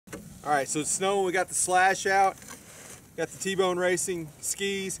Alright, so it's snowing, we got the Slash out, got the T-Bone Racing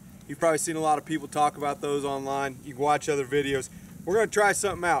skis. You've probably seen a lot of people talk about those online. You can watch other videos. We're going to try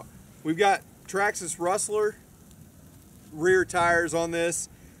something out. We've got Traxxas Rustler rear tires on this.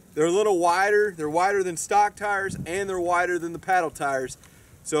 They're a little wider. They're wider than stock tires and they're wider than the paddle tires.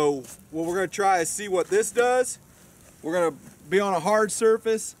 So what we're going to try is see what this does. We're going to be on a hard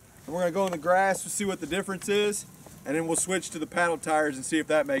surface and we're going to go in the grass to see what the difference is, and then we'll switch to the paddle tires and see if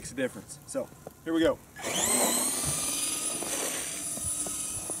that makes a difference. So here we go.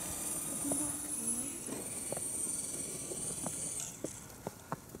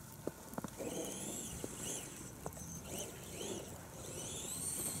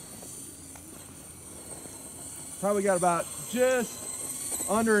 Probably got about just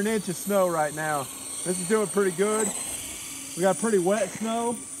under an inch of snow right now. This is doing pretty good. We got pretty wet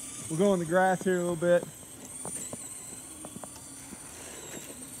snow. We'll go in the grass here a little bit.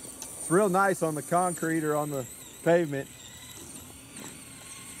 It's real nice on the concrete or on the pavement.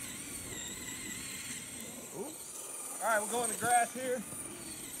 All right, we'll go in the grass here.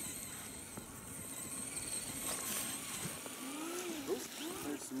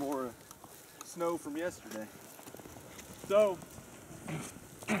 There's some more snow from yesterday. So,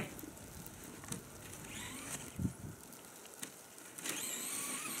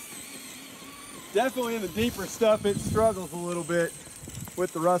 definitely in the deeper stuff, it struggles a little bit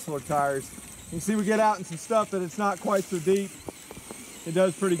with the Rustler tires. You see, we get out in some stuff that it's not quite so deep. It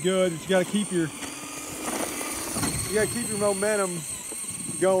does pretty good. But you got to keep your momentum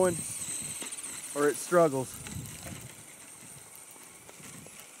going, or it struggles.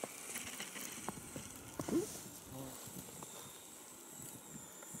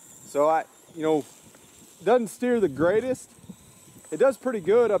 So it doesn't steer the greatest. It does pretty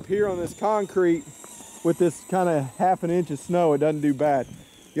good up here on this concrete with this kind of half an inch of snow. It doesn't do bad.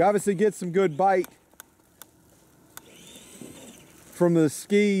 You obviously get some good bite from the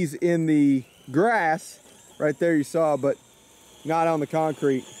skis in the grass right there you saw, but not on the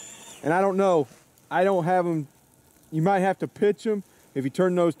concrete. And I don't know, I don't have them. You might have to pitch them. If you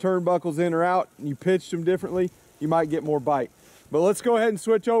turn those turnbuckles in or out and you pitched them differently, you might get more bite. But let's go ahead and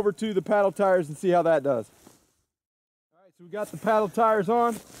switch over to the paddle tires and see how that does. All right, so we got the paddle tires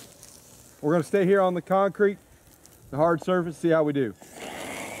on. We're going to stay here on the concrete, the hard surface, see how we do.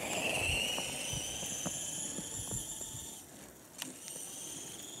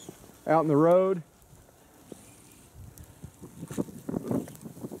 Out in the road.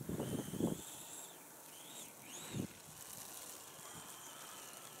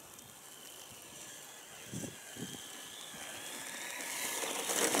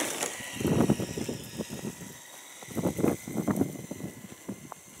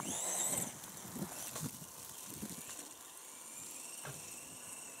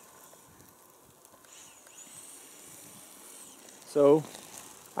 So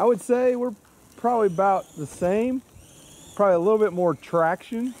I would say we're probably about the same, probably a little bit more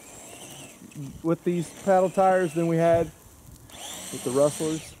traction with these paddle tires than we had with the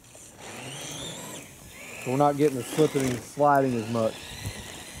Rustlers. So we're not getting the slipping and sliding as much.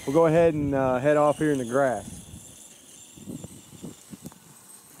 We'll go ahead and head off here in the grass.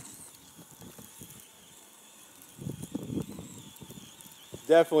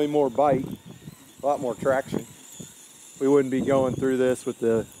 Definitely more bite, a lot more traction. We wouldn't be going through this with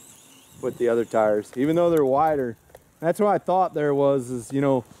the other tires, even though they're wider. That's what I thought there was,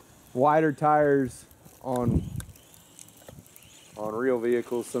 wider tires on real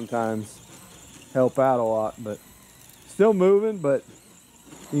vehicles sometimes help out a lot, but still moving. But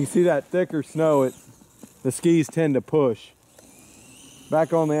you can see that thicker snow, the skis tend to push.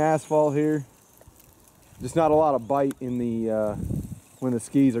 Back on the asphalt here, just not a lot of bite in the when the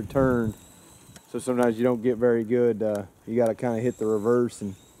skis are turned. So sometimes you don't get very good. You got to kind of hit the reverse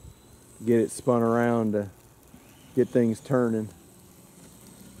and get it spun around to get things turning.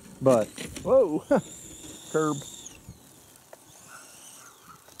 But, whoa, curb.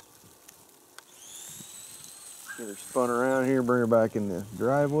 Get her spun around here, bring her back in the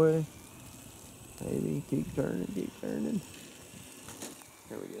driveway. Maybe, keep turning, keep turning.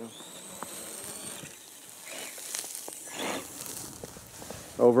 There we go.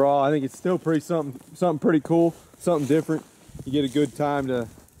 Overall, I think it's still something pretty cool, something different. You get a good time to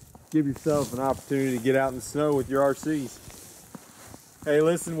give yourself an opportunity to get out in the snow with your RCs. Hey,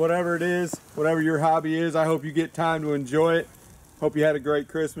 listen, whatever it is, whatever your hobby is, I hope you get time to enjoy it. Hope you had a great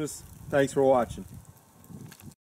Christmas. Thanks for watching.